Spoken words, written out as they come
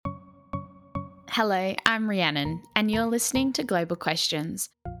Hello, I'm Rhiannon, and you're listening to Global Questions,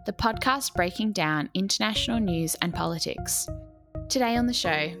 the podcast breaking down international news and politics. Today on the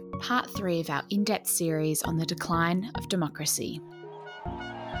show, part 3 of our in-depth series on the decline of democracy.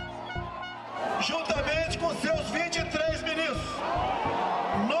 Juntamente com seus 23 ministros,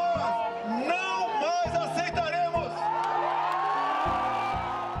 nós não mais aceitaremos.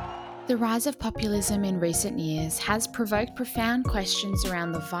 The rise of populism in recent years has provoked profound questions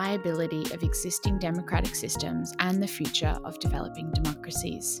around the viability of existing democratic systems and the future of developing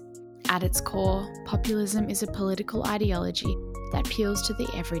democracies. At its core, populism is a political ideology that appeals to the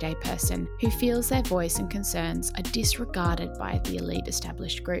everyday person who feels their voice and concerns are disregarded by the elite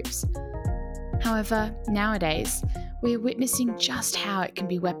established groups. However, nowadays, we are witnessing just how it can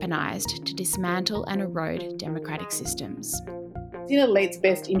be weaponised to dismantle and erode democratic systems. It's in elites'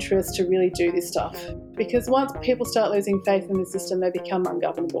 best interest to really do this stuff, because once people start losing faith in the system, they become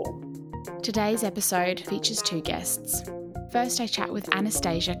ungovernable. Today's episode features 2 guests. First, I chat with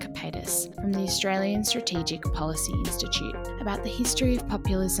Anastasia Kapetas from the Australian Strategic Policy Institute about the history of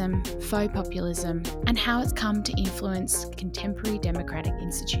populism, faux populism, and how it's come to influence contemporary democratic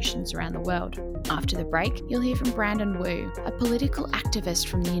institutions around the world. After the break, you'll hear from Brandon Wu, a political activist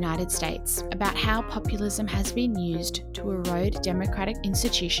from the United States, about how populism has been used to erode democratic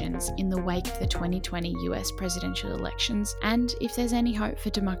institutions in the wake of the 2020 US presidential elections, and if there's any hope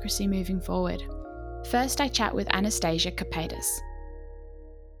for democracy moving forward. First, I chat with Anastasia Kapetas.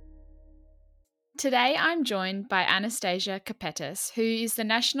 Today, I'm joined by Anastasia Kapetas, who is the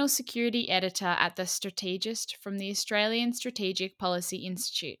National Security Editor at The Strategist from the Australian Strategic Policy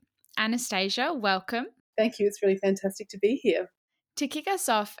Institute. Anastasia, welcome. Thank you. It's really fantastic to be here. To kick us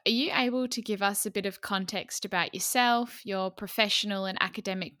off, are you able to give us a bit of context about yourself, your professional and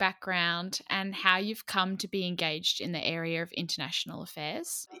academic background, and how you've come to be engaged in the area of international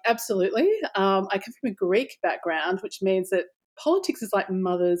affairs? Absolutely. I come from a Greek background, which means that politics is like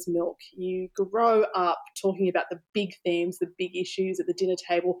mother's milk. You grow up talking about the big themes, the big issues at the dinner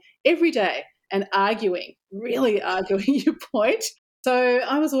table every day and really arguing your point. So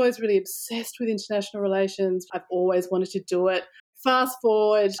I was always really obsessed with international relations. I've always wanted to do it. Fast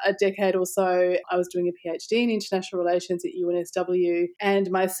forward a decade or so, I was doing a PhD in international relations at UNSW, and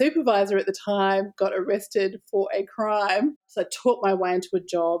my supervisor at the time got arrested for a crime. So I taught my way into a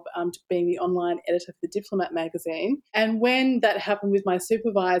job to being the online editor for the Diplomat magazine. And when that happened with my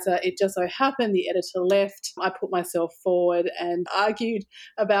supervisor, it just so happened the editor left. I put myself forward and argued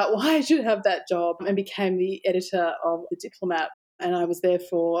about why I should have that job and became the editor of the Diplomat. And I was there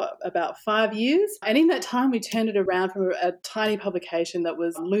for about 5 years. And in that time, we turned it around from a tiny publication that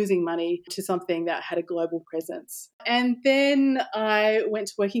was losing money to something that had a global presence. And then I went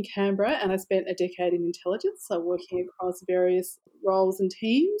to work in Canberra and I spent a decade in intelligence, so working across various roles and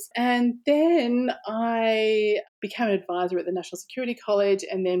teams. And then I became an advisor at the National Security College,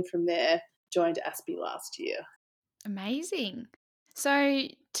 and then from there joined ASPI last year. Amazing. So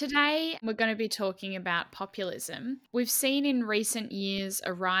today we're going to be talking about populism. We've seen in recent years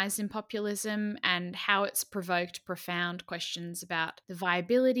a rise in populism and how it's provoked profound questions about the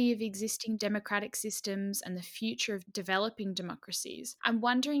viability of existing democratic systems and the future of developing democracies. I'm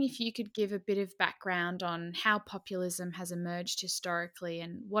wondering if you could give a bit of background on how populism has emerged historically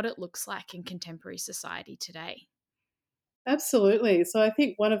and what it looks like in contemporary society today. Absolutely. So I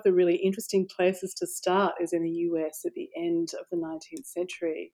think one of the really interesting places to start is in the US at the end of the 19th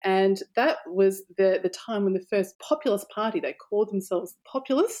century. And that was the time when the first populist party, they called themselves the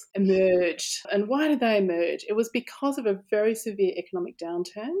Populists, emerged. And why did they emerge? It was because of a very severe economic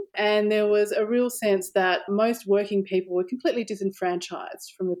downturn. And there was a real sense that most working people were completely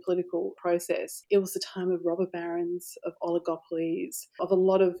disenfranchised from the political process. It was the time of robber barons, of oligopolies, of a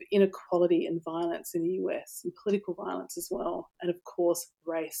lot of inequality and violence in the US, and political violence as well, and of course,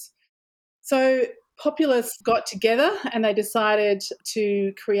 race. So populists got together and they decided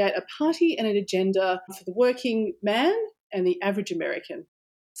to create a party and an agenda for the working man and the average American.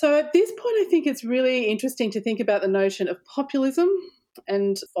 So at this point, I think it's really interesting to think about the notion of populism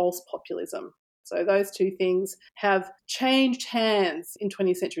and false populism. So those two things have changed hands in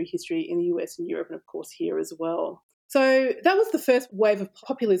 20th century history in the US and Europe, and of course here as well. So that was the first wave of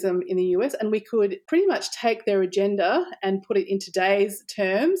populism in the US, and we could pretty much take their agenda and put it in today's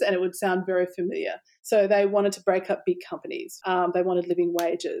terms and it would sound very familiar. So they wanted to break up big companies. They wanted living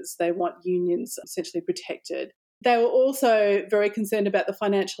wages. They want unions essentially protected. They were also very concerned about the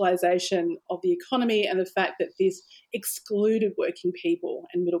financialisation of the economy and the fact that this excluded working people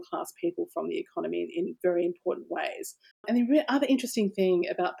and middle-class people from the economy in very important ways. And the other interesting thing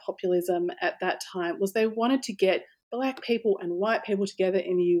about populism at that time was they wanted to get black people and white people together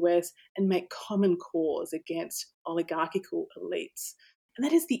in the US and make common cause against oligarchical elites. And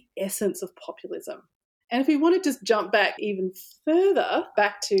that is the essence of populism. And if we want to just jump back even further,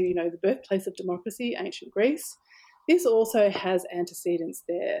 back to, the birthplace of democracy, ancient Greece, this also has antecedents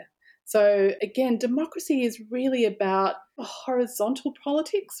there. So again, democracy is really about a horizontal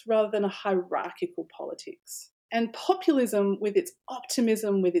politics rather than a hierarchical politics. And populism, with its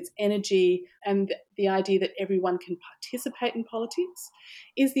optimism, with its energy, and the idea that everyone can participate in politics,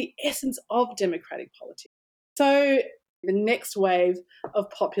 is the essence of democratic politics. So the next wave of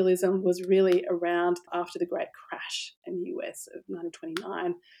populism was really around after the Great Crash in the US of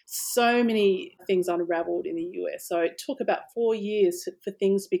 1929. So many things unravelled in the US. So it took about 4 years for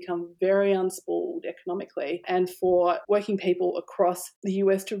things to become very unspooled economically and for working people across the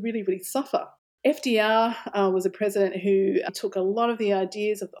US to really, really suffer. FDR was a president who took a lot of the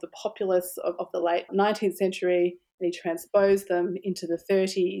ideas of the populists of the late 19th century and he transposed them into the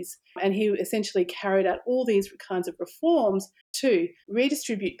 30s. And he essentially carried out all these kinds of reforms to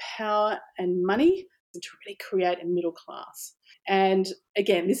redistribute power and money and to really create a middle class. And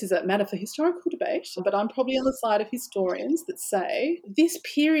again, this is a matter for historical debate, but I'm probably on the side of historians that say this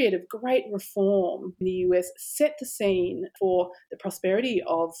period of great reform in the US set the scene for the prosperity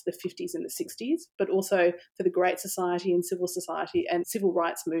of the 50s and the 60s, but also for the Great Society and civil society and civil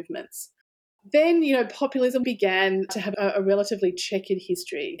rights movements. Then, populism began to have a relatively checkered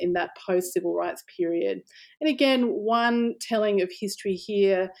history in that post-civil rights period. And again, one telling of history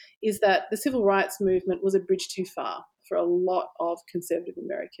here is that the civil rights movement was a bridge too far for a lot of conservative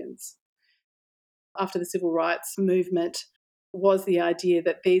Americans. After the civil rights movement was the idea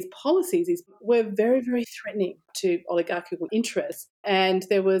that these policies were very, very threatening to oligarchical interests. And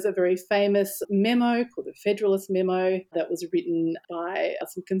there was a very famous memo called the Federalist Memo that was written by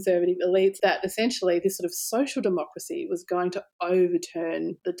some conservative elites that essentially this sort of social democracy was going to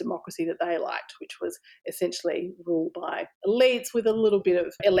overturn the democracy that they liked, which was essentially ruled by elites with a little bit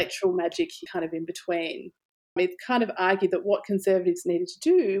of electoral magic kind of in between. It kind of argued that what conservatives needed to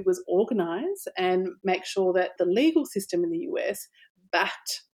do was organise and make sure that the legal system in the US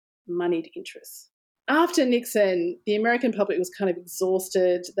backed moneyed interests. After Nixon, the American public was kind of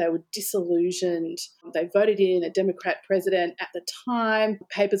exhausted. They were disillusioned. They voted in a Democrat president at the time.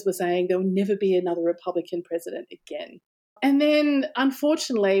 Papers were saying there will never be another Republican president again. And then,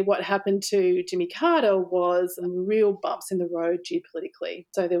 unfortunately, what happened to Jimmy Carter was real bumps in the road geopolitically.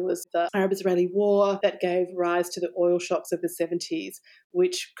 So there was the Arab-Israeli war that gave rise to the oil shocks of the 70s,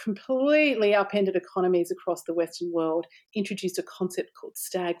 which completely upended economies across the Western world, introduced a concept called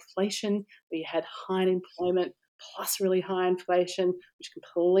stagflation, where you had high unemployment plus really high inflation, which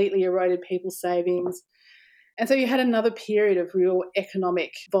completely eroded people's savings. And so you had another period of real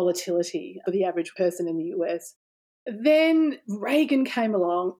economic volatility for the average person in the US. Then Reagan came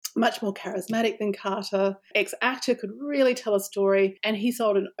along, much more charismatic than Carter, ex-actor, could really tell a story, and he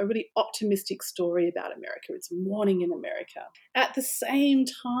sold a really optimistic story about America. It's morning in America. At the same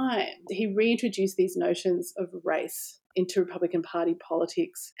time, he reintroduced these notions of race into Republican Party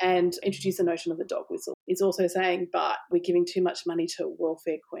politics and introduced the notion of the dog whistle. He's also saying, but we're giving too much money to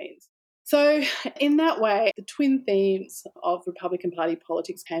welfare queens. So in that way, the twin themes of Republican Party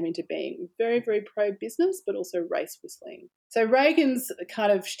politics came into being: very, very pro-business, but also race whistling. So Reagan's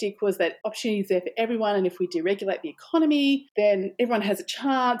kind of shtick was that opportunity is there for everyone, and if we deregulate the economy, then everyone has a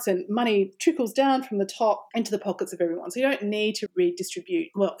chance and money trickles down from the top into the pockets of everyone. So you don't need to redistribute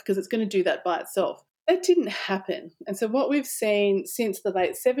wealth because it's going to do that by itself. That didn't happen. And so what we've seen since the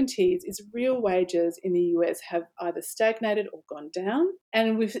late 70s is real wages in the US have either stagnated or gone down.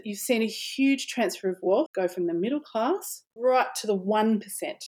 And you've seen a huge transfer of wealth go from the middle class right to the 1%.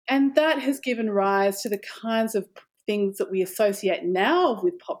 And that has given rise to the kinds of things that we associate now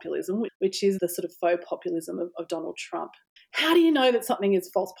with populism, which is the sort of faux populism of Donald Trump. How do you know that something is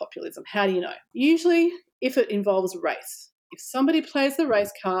false populism? How do you know? Usually, if it involves race. If somebody plays the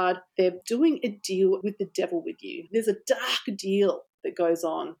race card, they're doing a deal with the devil with you. There's a dark deal that goes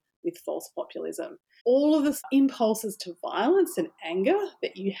on with false populism. All of the impulses to violence and anger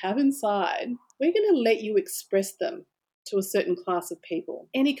that you have inside, we're going to let you express them to a certain class of people,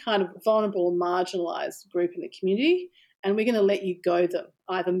 any kind of vulnerable or marginalised group in the community, and we're going to let you go them,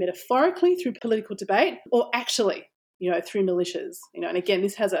 either metaphorically through political debate or actually, through militias. And again,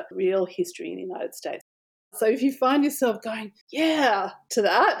 this has a real history in the United States. So if you find yourself going, yeah, to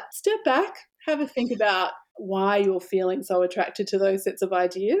that, step back, have a think about why you're feeling so attracted to those sets of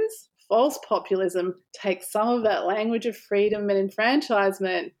ideas. False populism takes some of that language of freedom and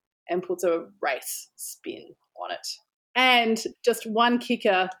enfranchisement and puts a race spin on it. And just one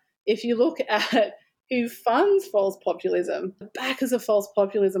kicker, if you look at who funds false populism. The backers of false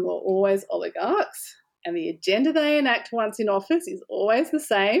populism are always oligarchs, and the agenda they enact once in office is always the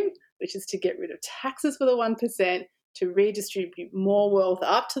same, which is to get rid of taxes for the 1%, to redistribute more wealth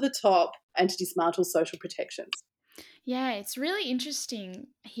up to the top, and to dismantle social protections. Yeah, it's really interesting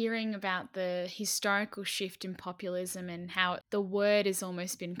hearing about the historical shift in populism and how the word has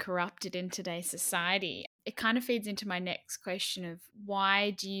almost been corrupted in today's society. It kind of feeds into my next question of why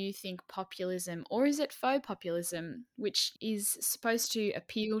do you think populism, or is it faux populism, which is supposed to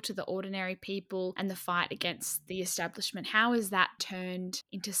appeal to the ordinary people and the fight against the establishment, how has that turned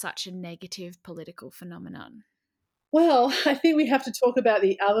into such a negative political phenomenon? Well, I think we have to talk about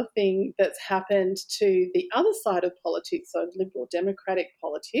the other thing that's happened to the other side of politics, so liberal democratic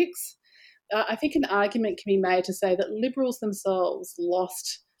politics. I think an argument can be made to say that liberals themselves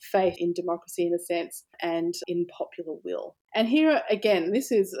lost faith in democracy in a sense and in popular will. And here again,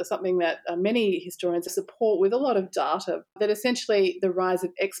 this is something that many historians support with a lot of data, that essentially the rise of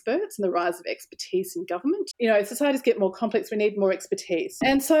experts and the rise of expertise in government. Societies get more complex, we need more expertise.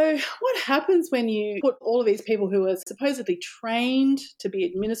 And so what happens when you put all of these people who are supposedly trained to be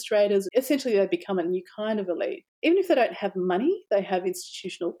administrators, essentially they become a new kind of elite. Even if they don't have money, they have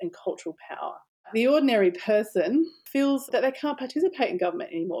institutional and cultural power. The ordinary person feels that they can't participate in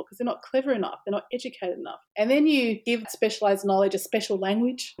government anymore because they're not clever enough, they're not educated enough. And then you give specialised knowledge a special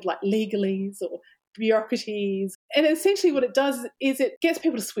language like legalese or bureaucraties. And essentially what it does is it gets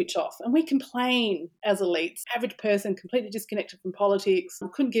people to switch off. And we complain as elites, average person completely disconnected from politics,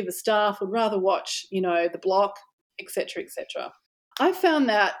 couldn't give a staff, would rather watch, the block, etc., etc. I found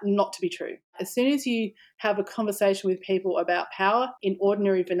that not to be true. As soon as you have a conversation with people about power in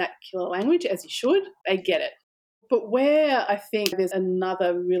ordinary vernacular language, as you should, they get it. But where I think there's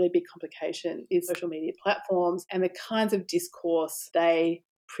another really big complication is social media platforms and the kinds of discourse they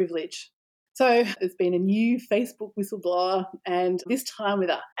privilege. So there's been a new Facebook whistleblower, and this time with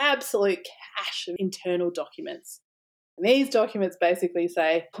an absolute cache of internal documents. And these documents basically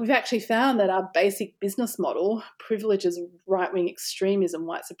say, we've actually found that our basic business model privileges right-wing extremism,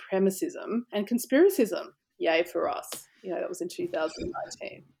 white supremacism, and conspiracism. Yay for us. That was in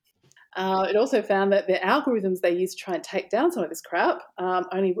 2019. It also found that the algorithms they use to try and take down some of this crap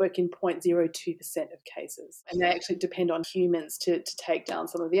only work in 0.02% of cases. And they actually depend on humans to take down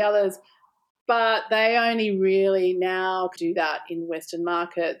some of the others. But they only really now do that in Western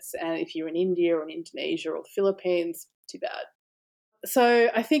markets. And if you're in India or in Indonesia or the Philippines, too bad. So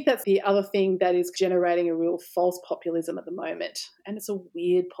I think that's the other thing that is generating a real false populism at the moment. And it's a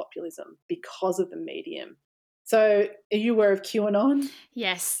weird populism because of the medium. So are you aware of QAnon?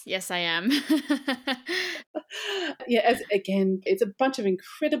 Yes, I am. Yeah, again, it's a bunch of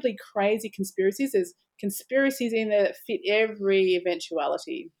incredibly crazy conspiracies. There's conspiracies in there that fit every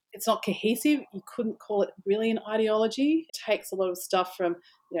eventuality. It's not cohesive. You couldn't call it really an ideology. It takes a lot of stuff from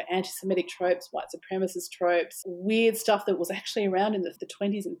anti-Semitic tropes, white supremacist tropes, weird stuff that was actually around in the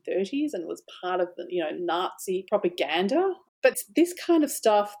 20s and 30s and was part of the Nazi propaganda. But it's this kind of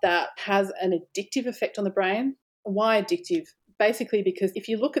stuff that has an addictive effect on the brain. Why addictive? Basically because if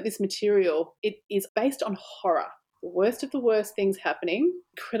you look at this material, it is based on horror. The worst of the worst things happening,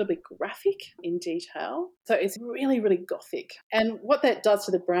 incredibly graphic in detail. So it's really, really gothic. And what that does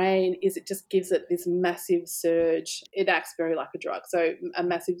to the brain is it just gives it this massive surge. It acts very like a drug. So a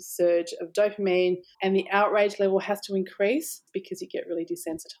massive surge of dopamine, and the outrage level has to increase because you get really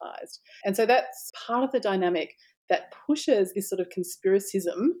desensitized. And so that's part of the dynamic that pushes this sort of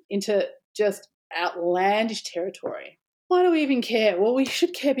conspiracism into just outlandish territory. Why do we even care? Well, we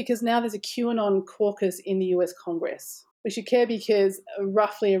should care because now there's a QAnon caucus in the US Congress. We should care because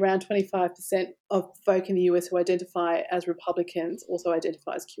roughly around 25% of folk in the US who identify as Republicans also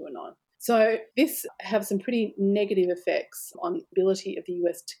identify as QAnon. So this has some pretty negative effects on the ability of the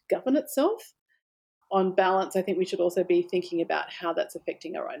US to govern itself. On balance, I think we should also be thinking about how that's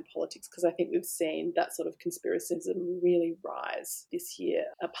affecting our own politics, because I think we've seen that sort of conspiracism really rise this year,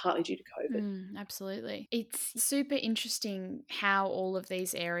 partly due to COVID. Absolutely. It's super interesting how all of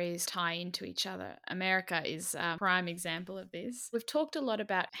these areas tie into each other. America is a prime example of this. We've talked a lot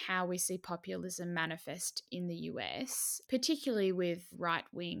about how we see populism manifest in the US, particularly with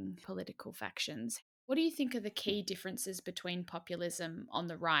right-wing political factions. What do you think are the key differences between populism on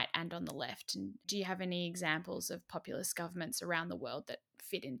the right and on the left? And do you have any examples of populist governments around the world that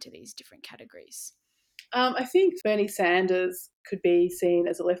fit into these different categories? I think Bernie Sanders could be seen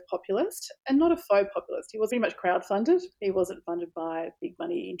as a left populist and not a faux populist. He was pretty much crowdfunded. He wasn't funded by big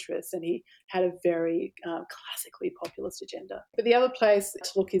money interests, and he had a very classically populist agenda. But the other place to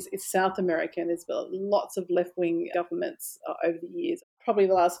look is South America, and there's been lots of left-wing governments over the years. Probably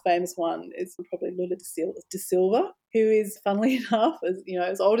the last famous one is probably Lula da Silva, who is, funnily enough,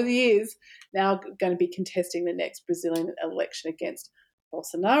 as old as he is, now going to be contesting the next Brazilian election against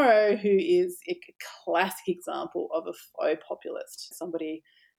Bolsonaro, who is a classic example of a faux populist, somebody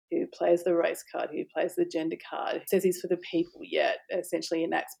who plays the race card, who plays the gender card, says he's for the people, yet essentially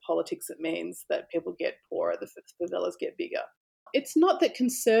enacts politics that means that people get poorer, the favelas get bigger. It's not that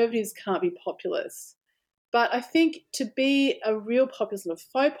conservatives can't be populist, but I think to be a real populist and a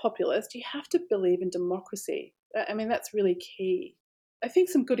faux populist, you have to believe in democracy. I mean, that's really key. I think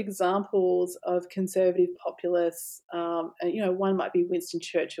some good examples of conservative populists, one might be Winston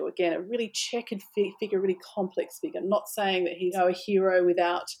Churchill. Again, a really checkered figure, really complex figure. Not saying that he's a hero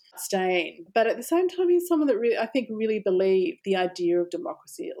without stain, but at the same time, he's someone that I think really believed the idea of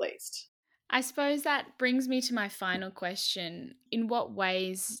democracy, at least. I suppose that brings me to my final question. In what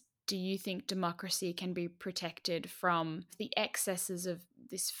ways do you think democracy can be protected from the excesses of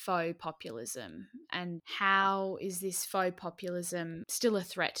this faux populism? And how is this faux populism still a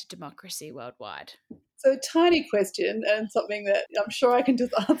threat to democracy worldwide? So, a tiny question and something that I'm sure I can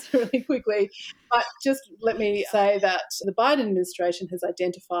just answer really quickly. But just let me say that the Biden administration has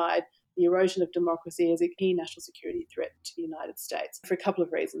identified the erosion of democracy as a key national security threat to the United States for a couple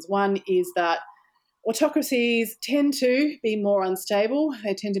of reasons. One is that autocracies tend to be more unstable,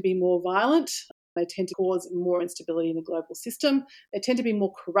 they tend to be more violent, they tend to cause more instability in the global system, they tend to be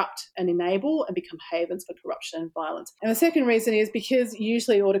more corrupt and enable and become havens for corruption and violence. And the second reason is because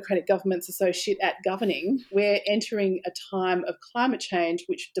usually autocratic governments are so shit at governing, we're entering a time of climate change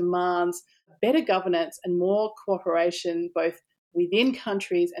which demands better governance and more cooperation both within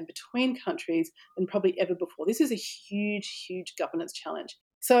countries and between countries than probably ever before. This is a huge, huge governance challenge.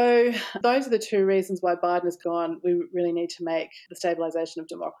 So those are the two reasons why Biden has gone, we really need to make the stabilisation of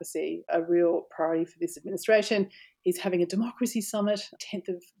democracy a real priority for this administration. He's having a democracy summit, 10th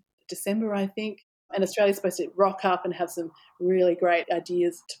of December, I think, and Australia's supposed to rock up and have some really great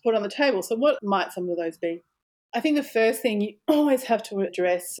ideas to put on the table. So what might some of those be? I think the first thing you always have to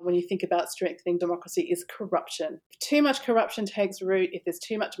address when you think about strengthening democracy is corruption. If too much corruption takes root, if there's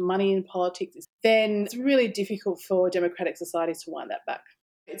too much money in politics, then it's really difficult for democratic societies to wind that back.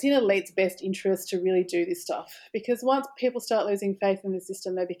 It's in elites' best interest to really do this stuff because once people start losing faith in the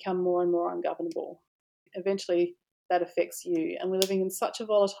system, they become more and more ungovernable. Eventually, that affects you. And we're living in such a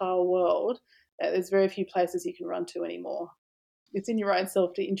volatile world that there's very few places you can run to anymore. It's in your own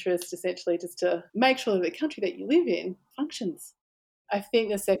self-interest, essentially, just to make sure that the country that you live in functions. I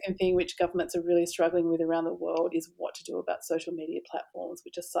think the second thing which governments are really struggling with around the world is what to do about social media platforms,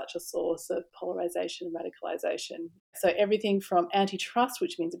 which are such a source of polarisation and radicalisation. So everything from antitrust,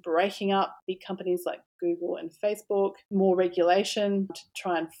 which means breaking up big companies like Google and Facebook, more regulation to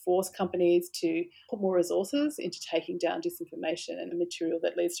try and force companies to put more resources into taking down disinformation and material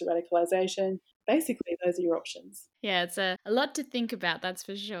that leads to radicalisation. Basically, those are your options. Yeah, it's a lot to think about, that's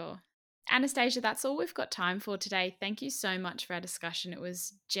for sure. Anastasia, that's all we've got time for today. Thank you so much for our discussion. It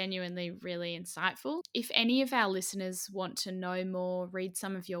was genuinely really insightful. If any of our listeners want to know more, read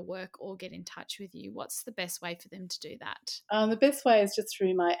some of your work or get in touch with you, what's the best way for them to do that? The best way is just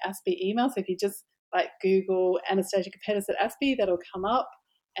through my ASPI email. So if you just Google Anastasia Kapetas at ASPI, that'll come up.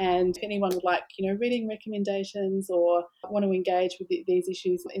 And if anyone would like, reading recommendations or want to engage with these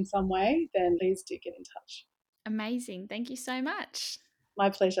issues in some way, then please do get in touch. Amazing. Thank you so much. My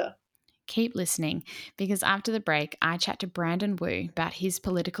pleasure. Keep listening because after the break, I chat to Brandon Wu about his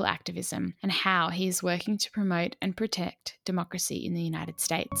political activism and how he is working to promote and protect democracy in the United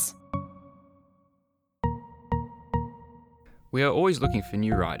States. We are always looking for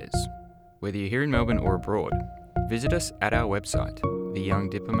new writers. Whether you're here in Melbourne or abroad, visit us at our website,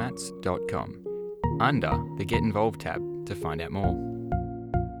 theyoungdiplomats.com, under the Get Involved tab to find out more.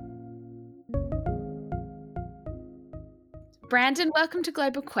 Brandon, welcome to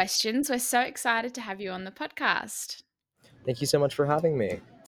Global Questions. We're so excited to have you on the podcast. Thank you so much for having me.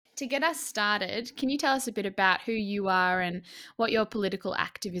 To get us started, can you tell us a bit about who you are and what your political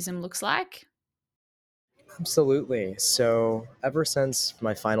activism looks like? Absolutely. So ever since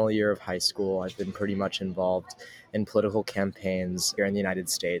my final year of high school, I've been pretty much involved in political campaigns here in the United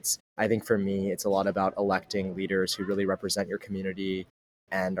States. I think for me, it's a lot about electing leaders who really represent your community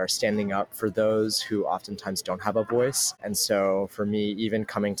and are standing up for those who oftentimes don't have a voice. And so for me, even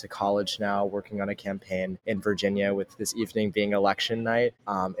coming to college now, working on a campaign in Virginia with this evening being election night,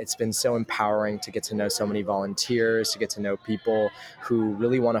 it's been so empowering to get to know so many volunteers, to get to know people who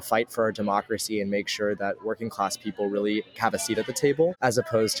really want to fight for our democracy and make sure that working class people really have a seat at the table, as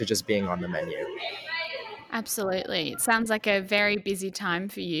opposed to just being on the menu. Absolutely. It sounds like a very busy time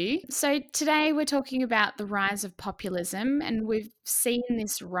for you. So, today we're talking about the rise of populism, and we've seen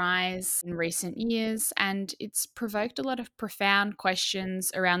this rise in recent years, and it's provoked a lot of profound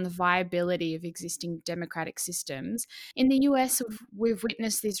questions around the viability of existing democratic systems. In the US, we've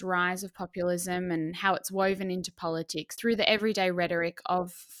witnessed this rise of populism and how it's woven into politics through the everyday rhetoric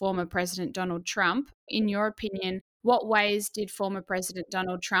of former President Donald Trump. In your opinion, what ways did former President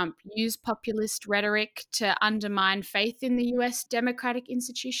Donald Trump use populist rhetoric to undermine faith in the US democratic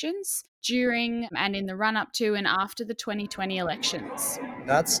institutions during and in the run up to and after the 2020 elections?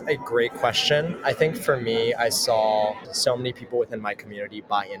 That's a great question. I think for me, I saw so many people within my community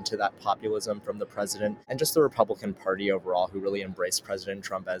buy into that populism from the president and just the Republican Party overall, who really embraced President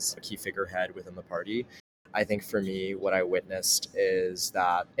Trump as a key figurehead within the party. I think for me, what I witnessed is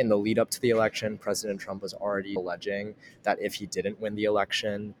that in the lead up to the election, President Trump was already alleging that if he didn't win the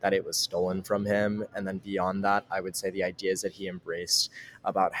election, that it was stolen from him. And then beyond that, I would say the ideas that he embraced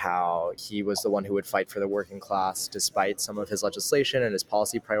about how he was the one who would fight for the working class, despite some of his legislation and his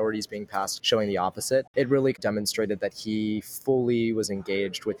policy priorities being passed, showing the opposite. It really demonstrated that he fully was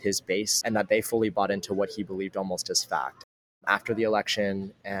engaged with his base and that they fully bought into what he believed almost as fact. After the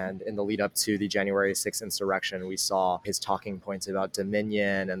election and in the lead up to the January 6th insurrection, we saw his talking points about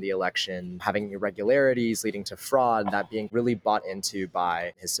Dominion and the election having irregularities leading to fraud, that being really bought into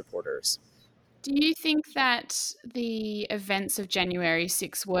by his supporters. Do you think that the events of January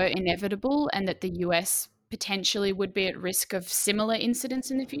 6 were inevitable and that the US potentially would be at risk of similar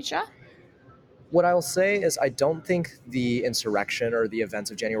incidents in the future? What I'll say is I don't think the insurrection or the events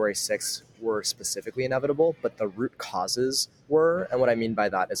of January 6th were specifically inevitable, but the root causes were. And what I mean by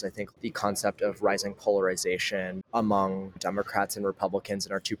that is I think the concept of rising polarization among Democrats and Republicans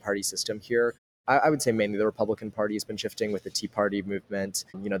in our two-party system here. I would say mainly the Republican Party has been shifting with the Tea Party movement,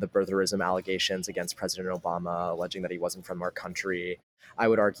 the birtherism allegations against President Obama, alleging that he wasn't from our country. I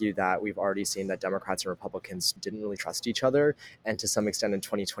would argue that we've already seen that Democrats and Republicans didn't really trust each other. And to some extent in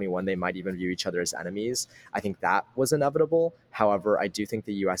 2021, they might even view each other as enemies. I think that was inevitable. However, I do think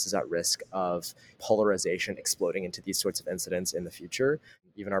the US is at risk of polarization exploding into these sorts of incidents in the future.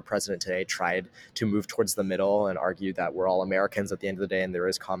 Even our president today tried to move towards the middle and argue that we're all Americans at the end of the day and there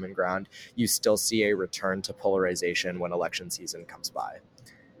is common ground. You still see a return to polarization when election season comes by.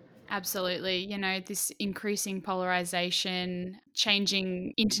 Absolutely. This increasing polarization,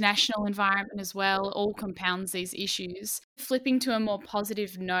 changing international environment as well, all compounds these issues. Flipping to a more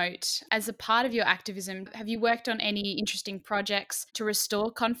positive note, as a part of your activism, have you worked on any interesting projects to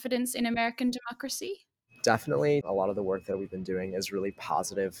restore confidence in American democracy? Definitely, a lot of the work that we've been doing is really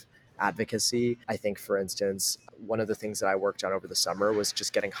positive advocacy. I think, for instance, one of the things that I worked on over the summer was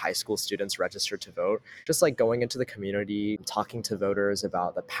just getting high school students registered to vote, just like going into the community, talking to voters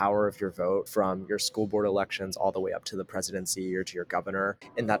about the power of your vote from your school board elections all the way up to the presidency or to your governor.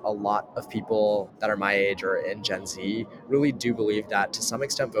 And that a lot of people that are my age or in Gen Z really do believe that to some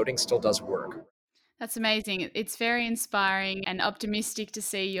extent voting still does work. That's amazing. It's very inspiring and optimistic to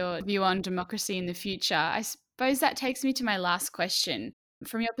see your view on democracy in the future. I suppose that takes me to my last question.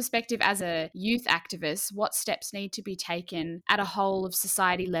 From your perspective as a youth activist, what steps need to be taken at a whole of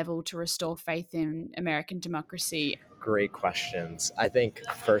society level to restore faith in American democracy? Great questions. I think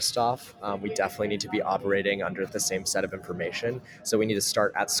first off, we definitely need to be operating under the same set of information. So we need to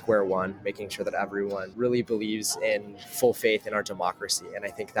start at square one, making sure that everyone really believes in full faith in our democracy. And I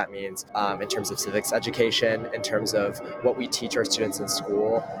think that means in terms of civics education, in terms of what we teach our students in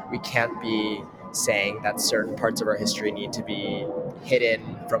school, we can't be saying that certain parts of our history need to be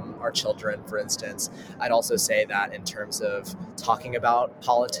hidden from our children, for instance. I'd also say that in terms of talking about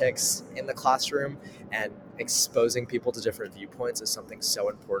politics in the classroom and exposing people to different viewpoints is something so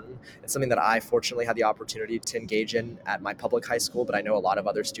important. It's something that I fortunately had the opportunity to engage in at my public high school, but I know a lot of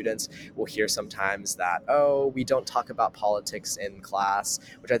other students will hear sometimes that, oh, we don't talk about politics in class,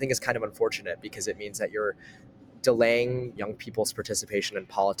 which I think is kind of unfortunate because it means that you're delaying young people's participation in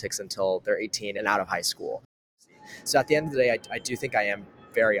politics until they're 18 and out of high school. So at the end of the day, I do think I am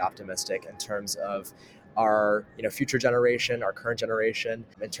very optimistic in terms of our future generation, our current generation,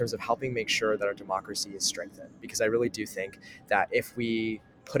 in terms of helping make sure that our democracy is strengthened. Because I really do think that if we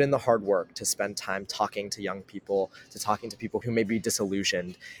put in the hard work to spend time talking to young people, to talking to people who may be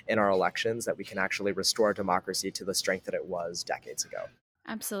disillusioned in our elections, that we can actually restore our democracy to the strength that it was decades ago.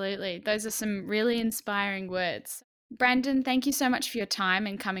 Absolutely. Those are some really inspiring words. Brandon, thank you so much for your time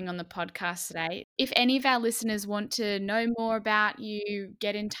and coming on the podcast today. If any of our listeners want to know more about you,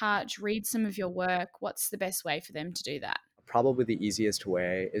 get in touch, read some of your work, what's the best way for them to do that? Probably the easiest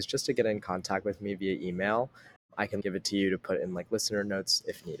way is just to get in contact with me via email. I can give it to you to put in listener notes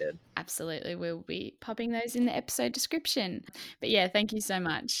if needed. Absolutely. We'll be popping those in the episode description. But yeah, thank you so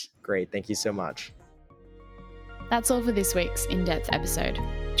much. Great. Thank you so much. That's all for this week's In-Depth episode.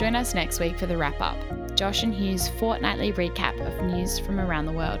 Join us next week for the wrap-up, Josh and Hugh's fortnightly recap of news from around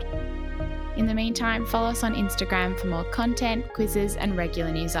the world. In the meantime, follow us on Instagram for more content, quizzes, and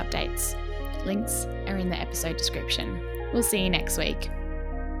regular news updates. Links are in the episode description. We'll see you next week.